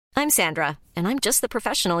I'm Sandra, and I'm just the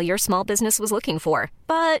professional your small business was looking for.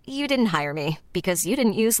 But you didn't hire me because you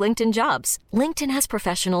didn't use LinkedIn Jobs. LinkedIn has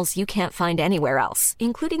professionals you can't find anywhere else,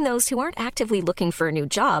 including those who aren't actively looking for a new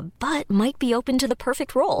job, but might be open to the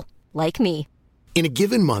perfect role, like me. In a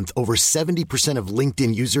given month, over 70% of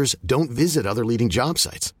LinkedIn users don't visit other leading job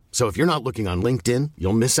sites. So if you're not looking on LinkedIn,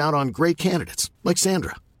 you'll miss out on great candidates like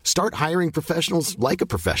Sandra. Start hiring professionals like a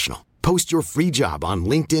professional. Post your free job on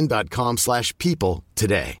linkedin.com/people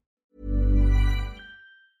today.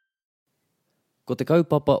 Ko te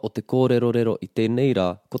kaupapa o te kōrerorero I tēnei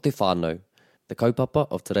rā, ko te whānau. The kaupapa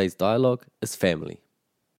of today's dialogue is family.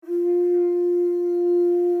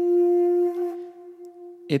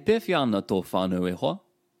 E pewhia ana tō whānau e hoa?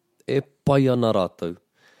 E pai ana rātou.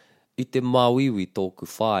 I te māwiwi tōku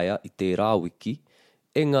whāia I te rāwiki,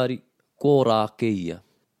 engari kō rā ke ia.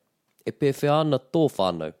 E pewhia ana tō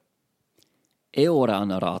whānau. E ora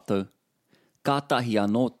ana rātou. Kātahi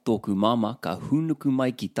anō tōku mama ka hunuku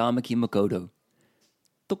mai ki tāmaki makaurau.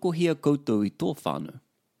 Toko hia koutou I tō whānau.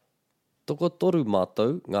 Toko toru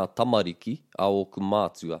mātou ngā tamariki a oku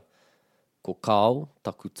mātua. Ko kāo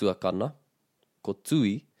taku tuakana, ko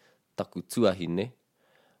tui taku tuahine,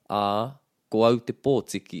 a ko au te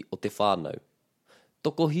pōtiki o te whānau.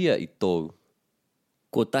 Toko hia I tōu.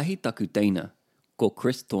 Ko tahi taku teina, ko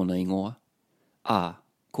Chris tōna ingoa. A,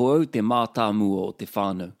 ko au te mātāmua o te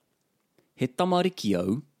whānau. He tamariki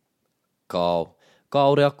au? Kāo,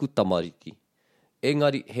 kāore aku tamariki.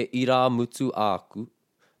 Engari he irā mutu āku,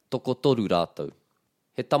 toko toru rātou.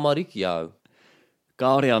 He tamariki au.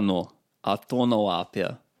 Kāore anō, a tōna o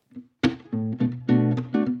āpea.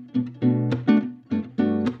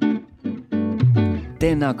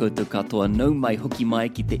 Tēnā koutou katoa nau mai hoki mai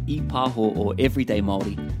ki te ipāho o Everyday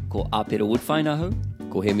Māori, ko āpera Woodwhainahau.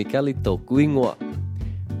 Ko he mikali tōku ingoa.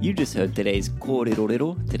 You just heard today's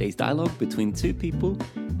kōrerorero, today's dialogue between two people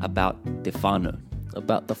about te whānau.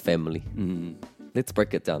 About the family. Let's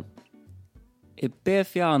break it down. E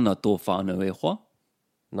pewhia ana tō whānau e hoa?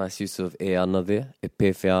 Nice use of e ana there. E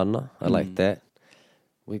pewhia ana. I like that.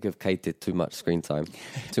 We give Kate too much screen time.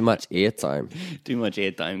 Too much airtime. Too much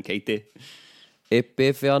airtime, Keite. E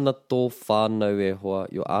pewhia ana tō whānau e hoa.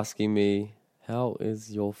 You're asking me, how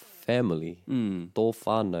is your family? Tō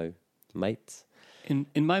whānau, mates?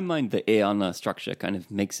 In my mind, the e ana structure kind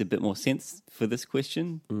of makes a bit more sense for this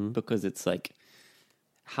question because it's like,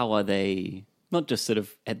 how are they, not just sort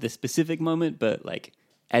of at this specific moment, but like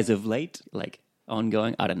as of late, like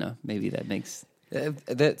ongoing? I don't know. Maybe that makes...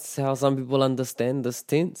 That's how some people understand this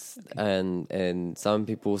tense, and some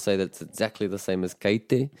people say that it's exactly the same as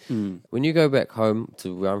keite. When you go back home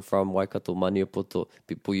to where I'm from, Waikato, Maniapoto,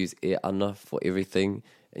 people use e ana for everything,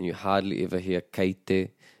 and you hardly ever hear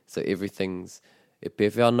keite. So everything's e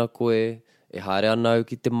pewhia ana koe, e haere ana au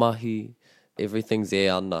ki te mahi, everything's e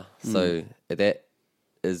ana. So that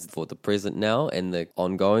is for the present now and the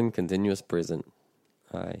ongoing, continuous present.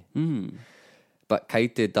 Aye. But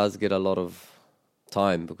keite does get a lot of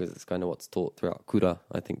time because it's kind of what's taught throughout kura,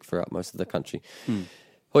 I think, throughout most of the country.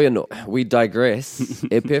 Hoi anō, we digress.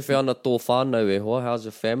 E pewhia ana tō whānau e hoa, how's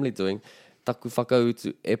your family doing? Taku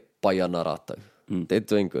whakautu e pai ana rātou. They're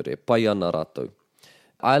doing good, e pai ana rātou.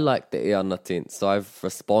 I like the e ana tense, so I've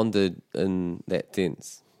responded in that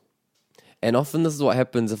tense. And often this is what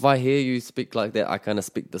happens. If I hear you speak like that, I kind of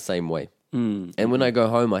speak the same way. And when I go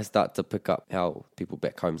home, I start to pick up how people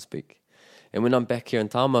back home speak. And when I'm back here in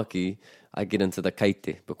Tāmaki, I get into the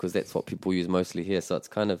keite because that's what people use mostly here. So it's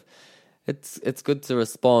kind of, it's good to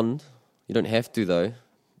respond. You don't have to though,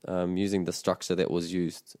 using the structure that was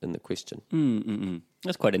used in the question.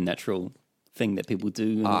 That's quite a natural thing that people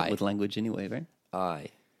do with language anyway, right? Ai.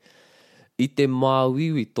 I te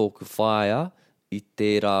māwiwi tōku whāia, I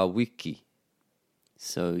te rā wiki.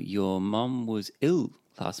 So your mum was ill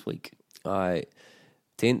last week. Ai.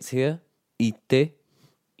 Tense here, I te.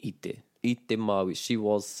 I te. I te māwi, she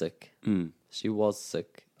was sick. She was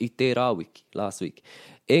sick. I te rā wiki, last week.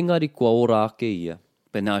 Engari kua ora ake ia.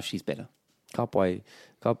 But now she's better. Ka pai.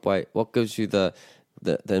 What gives you the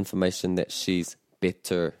information that she's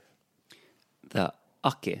better? The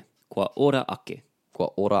ake. Kua ora ake. Kua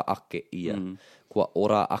ora ake ia. Kua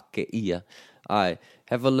ora ake ia. Ai,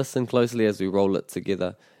 have a listen closely as we roll it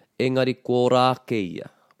together. Engari kua ora ake ia.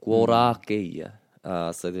 Kua ora ake ia.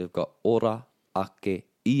 So they've got ora ake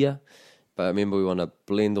ia. But remember, we want to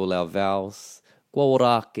blend all our vowels. Kua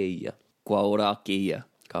ora ake ia. Kua ora ake ia.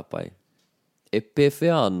 Ka pai. E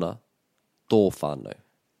pewhia ana tō whānau.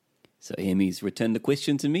 So Emmy's returned the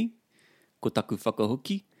question to me. Ko taku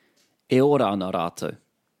whakahoki. E ora ana rātou.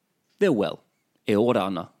 They're well. E ora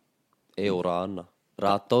ana. E ora ana.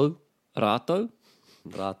 Rātou. Rātou.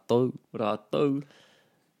 Rātou. Rātou.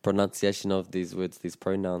 pronunciation of these words, these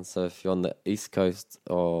pronouns. So if you're on the east coast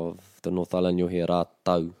of the North Island, you'll hear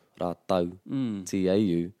rātau,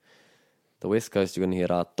 T-A-U. The west coast, you're going to hear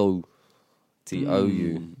rātou,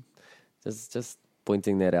 T-O-U. Just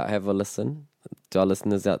pointing that out. Have a listen. To our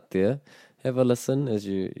listeners out there, have a listen as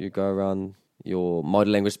you go around your Māori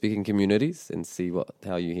language speaking communities and see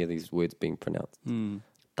how you hear these words being pronounced.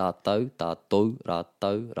 Tātou, tātou,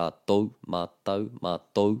 rātou, rātou, mātou,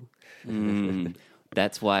 mātou.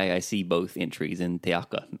 That's why I see both entries in Te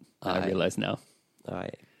Aka. I realize now. Ai.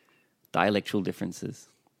 Dialectual differences.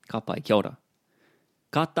 Ka pai, kia ora.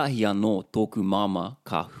 Ka tahi anō tōku māma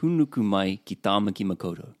ka hunuku mai ki tāmaki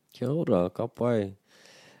makoto. Kia ora, ka pai.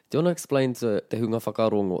 Do you want to explain to te hunga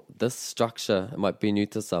whakarongo, this structure, it might be new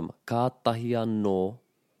to some, ka tahi anō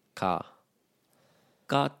ka.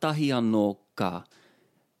 Ka tahi anō ka.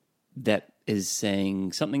 That is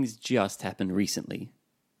saying something's just happened recently,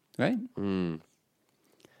 right?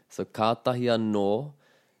 So ka tahi anō,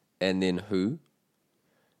 and then who?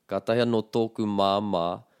 Ka tahi anō tōku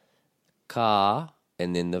māma, ka,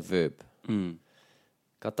 and then the verb.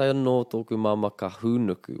 Ka tahi anō tōku māma ka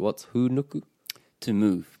hunuku. What's hunuku? To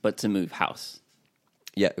move, but to move house.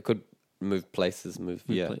 Yeah, it could move places,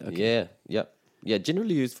 okay. Yeah,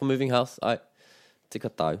 generally used for moving house. Tika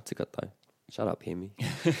tau. Shut up, hear me.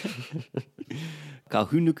 Ka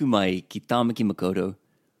hunuku mai ki tāmaki makoto.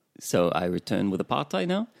 So I return with a pātai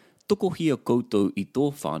now. Toko hia koutou I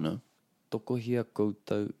tō whānau. Toko hia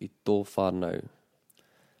koutou I tō whānau.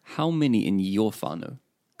 How many in your whānau?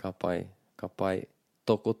 Ka pai.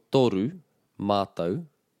 Toko toru mātou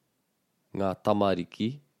ngā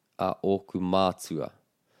tamariki a ōku mātua.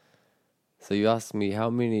 So you asked me how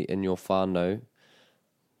many in your whānau.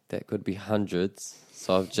 That could be hundreds.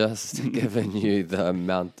 So I've just given you the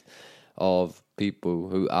amount of people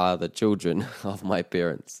who are the children of my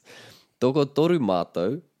parents. Toko toru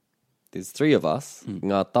mātou, there's 3 of us,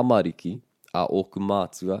 ngā tamariki a ōku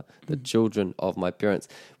mātua, the children of my parents.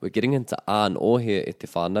 We're getting into an o here e te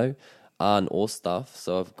whānau, an o stuff.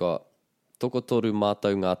 So I've got toko toru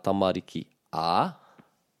mātou ngā tamariki a.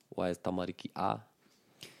 Why is tamariki a?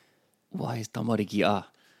 Why is tamariki a?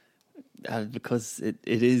 Because it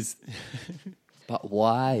is. But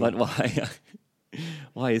why?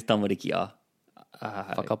 Why is tamariki a?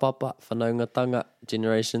 Whakapapa, whanaungatanga,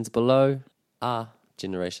 generations below, a,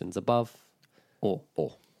 generations above, Or.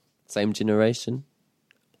 Same generation,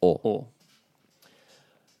 or.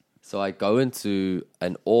 So I go into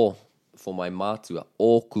an or for my mātua,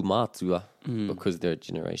 ōku mātua, because they're a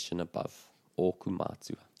generation above, ōku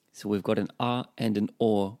mātua. So we've got an a and an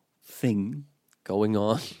or thing Going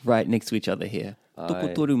on. right next to each other here.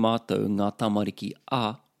 Toko toru mātou ngā tamariki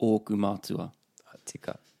a ōku mātua.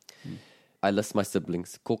 Tika. I list my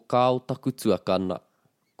siblings. Ko kāo taku tuakana,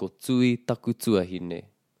 ko tui taku tuahine.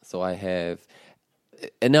 So I have,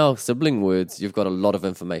 in our sibling words, you've got a lot of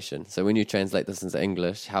information. So when you translate this into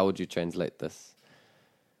English, how would you translate this?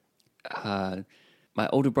 My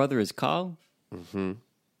older brother is Carl.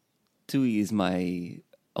 Tui is my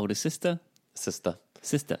older sister. Sister.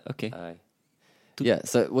 Okay. Aye. Yeah,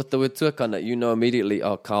 so with the word tuakana, you know immediately,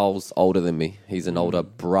 Carl's older than me. He's an older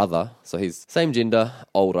brother. So he's same gender,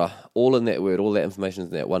 older. All in that word, all that information is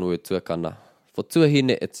in that one word, tuakana. For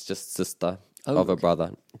tuahine, it's just sister of a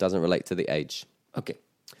brother. It doesn't relate to the age. Okay.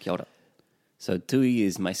 Kia ora. So Tui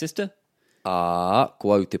is my sister. Kua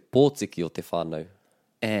au te pōtiki o te whānau.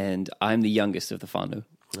 And I'm the youngest of the whānau.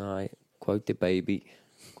 Ai, kua au te baby.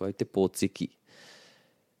 Kua au te pōtiki.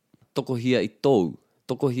 Toko hia I tōu.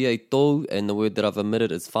 Toko hia I tōu, and the word that I've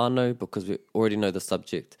omitted is whānau because we already know the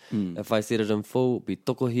subject. If I said it in full, it'd be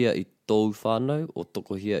toko hia I tōu whānau or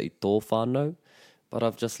toko hia I tō whānau. But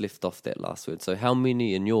I've just left off that last word. So how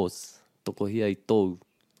many in yours? Toko hia I tōu.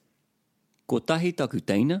 Ko tahi taku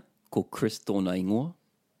teina, ko Chris tōna ingoa.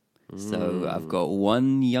 So I've got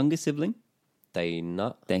one younger sibling,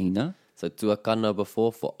 Teina. Teina. So tuakana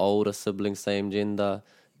before for older sibling, same gender.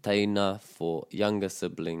 Teina for younger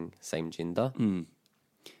sibling, same gender.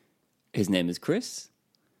 His name is Chris.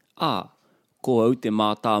 Ko au te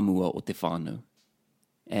mātāmua o te whānau.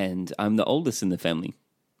 And I'm the oldest in the family.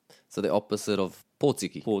 So the opposite of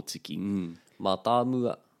pōtiki. Pōtiki.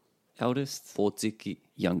 Mātāmua, Eldest, pōtiki,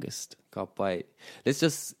 youngest. ka pai. Let's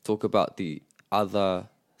just talk about the other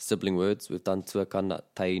sibling words. We've done tuakana,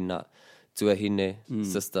 teina, tuahine,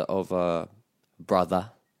 sister of a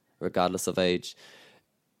brother, regardless of age.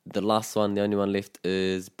 The last one, the only one left,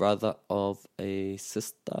 is brother of a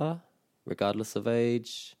sister, regardless of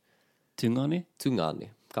age. Tungane? Tungane,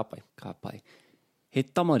 ka pai. Ka pai. He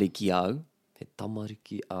tamariki au. He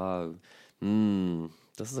tamariki au.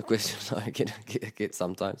 This is a question I get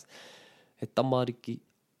sometimes. He tamariki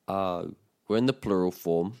We're in the plural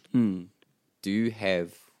form. Do you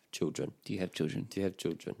have children? Do you have children? Do you have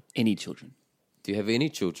children? Any children? Do you have any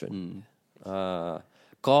children?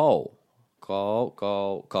 Kau.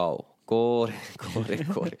 Kore.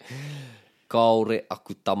 Kaore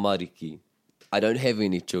aku tamariki. I don't have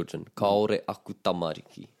any children. Kaore aku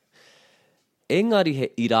tamariki. Engari he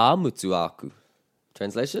iramutu aku.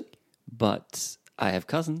 Translation? But I have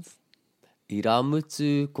cousins.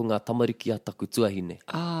 Iramutu ko ngā tamariki a taku tuahine.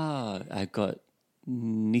 I got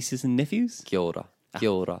nieces and nephews. Kia ora.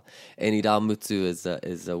 Kia ora. And iramutu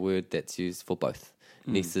is a word that's used for both.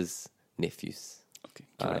 Nieces, nephews. Okay.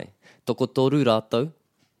 Ai. Toko toru rātou.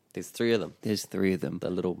 There's 3 of them. There's 3 of them. The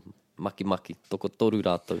little maki. Toko toru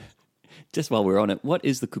rātou. Just while we're on it, what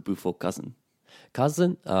is the kupu for cousin?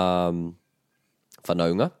 Cousin, whanaunga.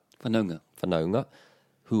 Whanaunga.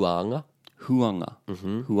 Huanga.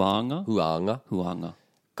 Huanga.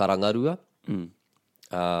 Karangarua.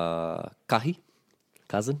 Kahi.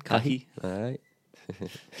 Cousin. Kahi. Ai.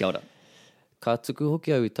 Kia ora. Ka tuku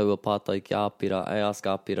hoki au I taua pātai ki āpira. I ask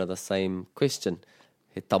āpira the same question.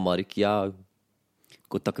 He tamariki au.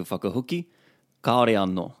 Ko taku whakahuki, kaore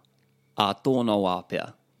anō, a tōna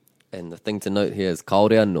wāpea. And the thing to note here is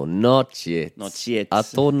kaore anō, not yet. Not yet. A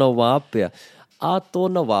tōna wāpea. A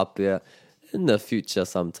tōna wāpea in the future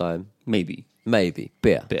sometime. Maybe.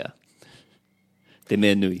 Pea. Te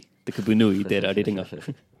mea nui. Te kupu nui, te raringa.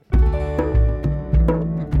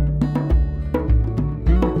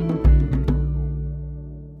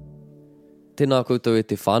 Tēnā koutou e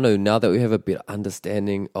te whānau, now that we have a better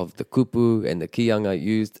understanding of the kupu and the kianga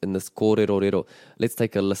used in this kōrero, let's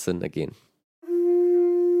take a listen again.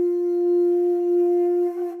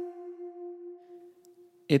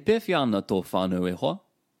 E pewhia ana tō whānau e hoa?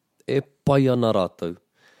 E pai ana rātou.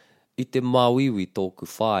 I te māwiwi tōku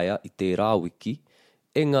whāia i te rāwiki,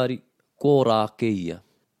 engari kō rāke ia.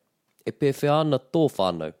 E pewhia ana tō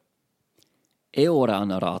whānau. E ora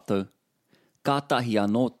ana rātou. Kātahi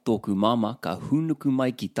anō tōku mama ka hunuku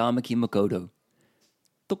mai ki tāmaki makaurau.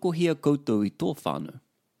 Toko hia koutou I tō whānau.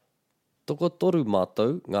 Toko toru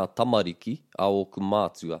mātou ngā tamariki a oku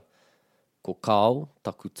mātua. Ko kāo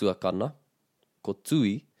taku tuakana, ko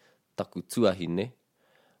tui taku tuahine,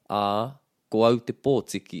 ko au te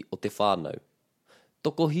pōtiki o te whānau.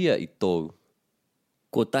 Toko hia I tōu.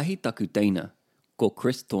 Ko tahi taku teina, ko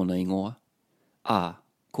Chris tōna ingoa.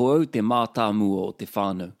 Ko au te mātāmua o te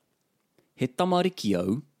whānau. He tamariki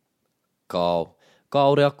au?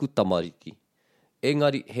 Kāore aku tamariki.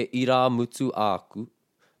 Engari he irā mutu āku,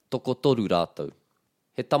 toko toru rātou.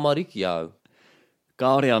 He tamariki au.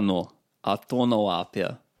 Kāore anō, a tōna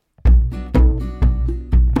wāpea.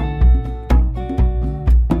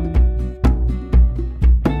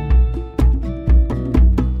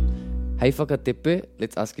 Hei whakatepe,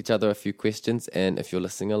 let's ask each other a few questions, and if you're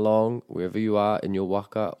listening along, wherever you are, in your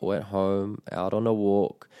waka or at home, out on a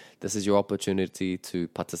walk, this is your opportunity to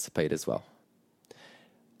participate as well.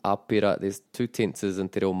 Āpira, there's 2 tenses in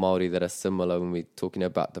te reo Māori that are similar when we're talking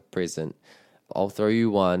about the present. I'll throw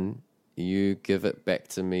you one, you give it back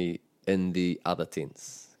to me in the other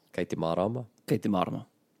tense. Kei te marama. Kei te marama.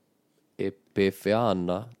 E pewhia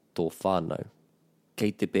ana tō whānau.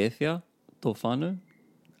 Kei te pewhia tō whānau?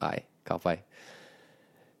 Ai, ka pai.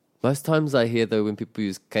 Most times I hear though when people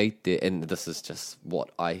use kei te, and this is just what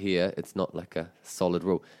I hear, it's not like a solid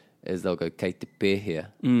rule, is they'll go kei te pēhea.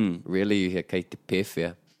 Really, you hear kei te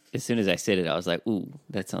pewhia. As soon as I said it, I was like, ooh,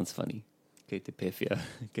 that sounds funny. Kei te pewhia.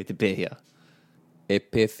 Kei te pēhea. E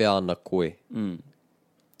pewhia ana koe.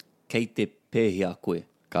 Kei te pēhea koe.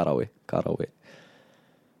 Karawe.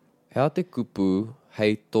 Hea te kupu,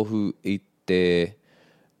 hei tohu I te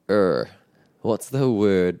What's the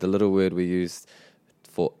word, the little word we use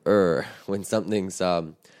for when something's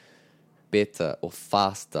better or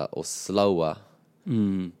faster or slower?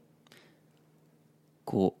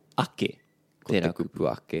 Ko ake. Ko te kupu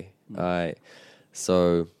ake. Ai.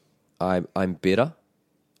 So, I'm better.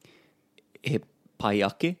 He pai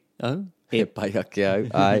ake au? He pai ake au.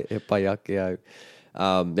 Ai, he pai ake au.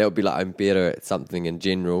 That would be like I'm better at something in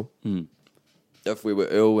general. If we were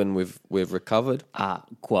ill and we've recovered.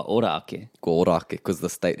 Kua ora ake. Kua ora ake, because the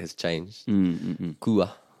state has changed.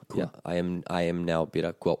 Kua. Yeah, I am now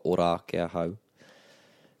better. Kua ora ake ahau.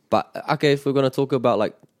 But, okay, if we're going to talk about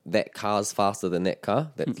like that car's faster than that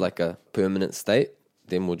car, that's like a permanent state,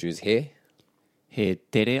 then we'll use he. He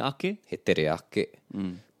tere ake. He tere ake.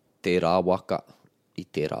 Te rā waka I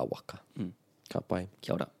te rā waka. Ka pai.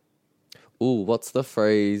 Kia ora. Ooh, what's the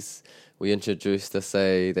phrase we introduced to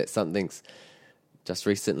say that something's just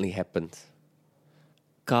recently happened?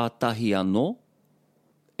 Kātahi anō.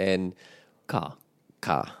 And Ka.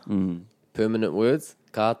 Permanent words.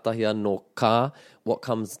 Kātahi anō kā. What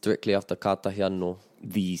comes directly after kātahi anō?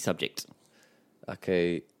 The subject.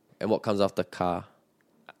 Okay. And what comes after kā?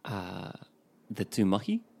 The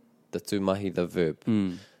tūmahi. The tūmahi, the verb.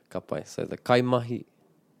 Ka pai. So the kaimahi,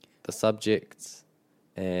 the subject,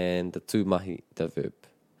 and the tūmahi, the verb.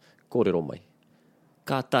 Kōrero mai.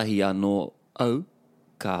 Kātahi anō au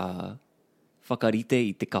ka whakarite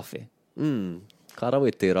i te kawhe. Ka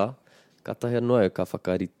rawe tērā. Kātahi anō au ka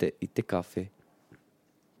whakarite i te kawhe.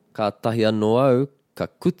 Kātahi anō au ka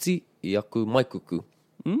kuti i aku maikuku.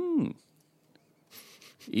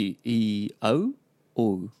 I au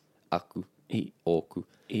o Aku. I Oku.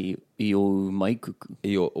 o mai kuku.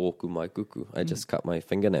 I o oku mai kuku. I just cut my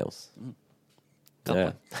fingernails. Ka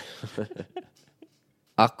pai.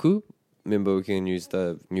 Aku, remember we can use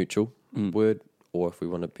the neutral word, or if we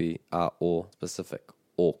want to be or specific,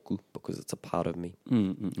 oku, because it's a part of me.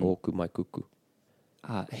 Oku mai kuku.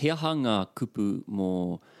 He aha ngā kupu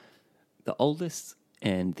mō the oldest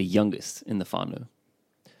and the youngest in the whānau.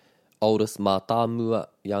 Oldest mātāmua,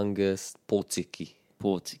 youngest pōtiki.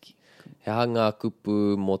 Pōtiki. He aha ngā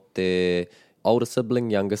kupu mō te older sibling,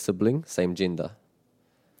 younger sibling, same gender.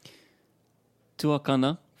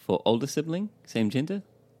 Tuakana for older sibling, same gender.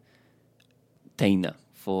 Teina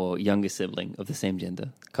for younger sibling of the same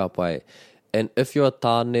gender. Ka pai. And if you're a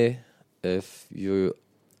tāne, if you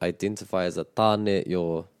identify as a tāne,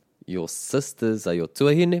 your sisters are your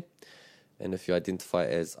tuahine. And if you identify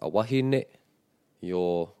as a wahine,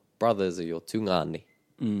 your brothers are your tungane,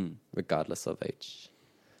 regardless of age.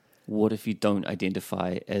 What if you don't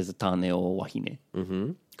identify as a tāne or wahine?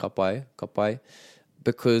 Ka pai, ka pai.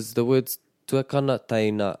 Because the words tuakana,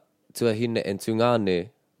 teina, tuahine, and tungane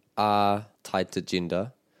are tied to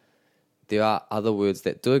gender. There are other words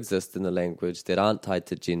that do exist in the language that aren't tied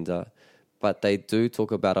to gender, but they do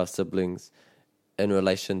talk about our siblings in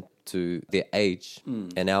relation to their age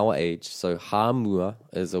and our age. So hāmua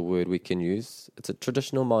is a word we can use. It's a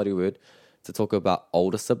traditional Māori word to talk about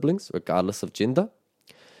older siblings, regardless of gender.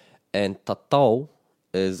 And tatau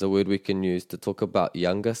is a word we can use to talk about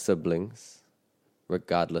younger siblings,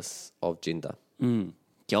 regardless of gender.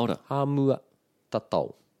 Kia ora. Hāmua,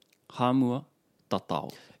 tatau. Hāmua,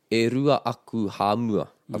 tatau. E rua aku hāmua.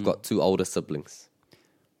 I've got 2 older siblings.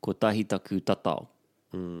 Ko tahi taku tatau.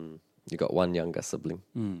 You got 1 younger sibling.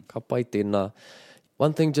 Ka pai tēnā.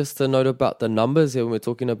 One thing just to note about the numbers here, when we're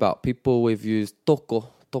talking about people, we've used toko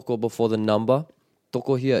before the number.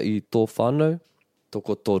 Toko here I tō whānau,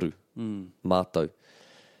 toko toru, mātou.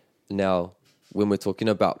 Now, when we're talking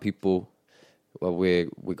about people, well,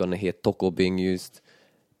 we're going to hear toko being used,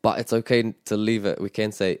 but it's okay to leave it. We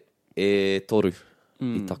can say e toru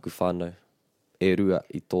I taku whānau, e rua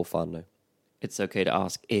I tō whānau. It's okay to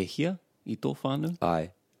ask e hia I tō whānau? Aye.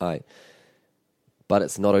 But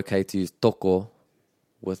it's not okay to use toko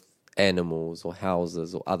with animals or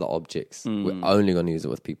houses or other objects. We're only going to use it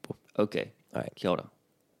with people. Okay. Aye. Kia ora.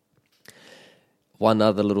 One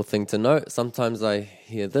other little thing to note, sometimes I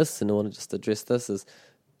hear this, and I want to just address this, is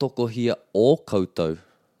toko hia o koutou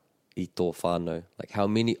I tō whānau. Like how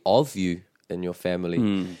many of you in your family.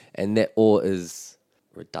 And that o is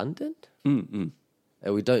redundant. And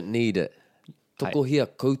we don't need it. Toko hia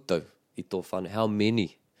koutou I tō whānau. How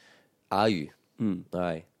many are you?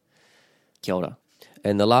 Aye. Kia ora.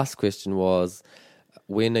 And the last question was,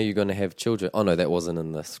 when are you going to have children? Oh, no, that wasn't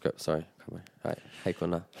in the script. Sorry. Come on. Right. Hei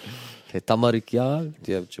kona. He tamariki au.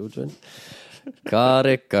 Do you have children? Ka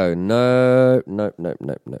reko. No.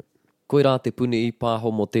 Koe rā te puni I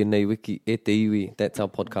pāho mō tēnei wiki e te iwi. That's our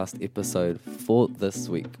podcast episode for this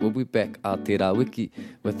week. We'll be back a te rā wiki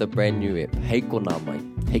with a brand new ep. Hei kona mai.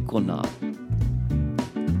 Hei kona.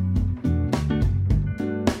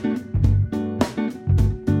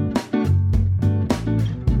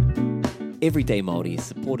 Everyday Māori is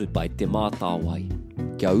supported by Te Mātāwai.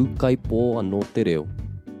 Kia ukai pō anō te reo.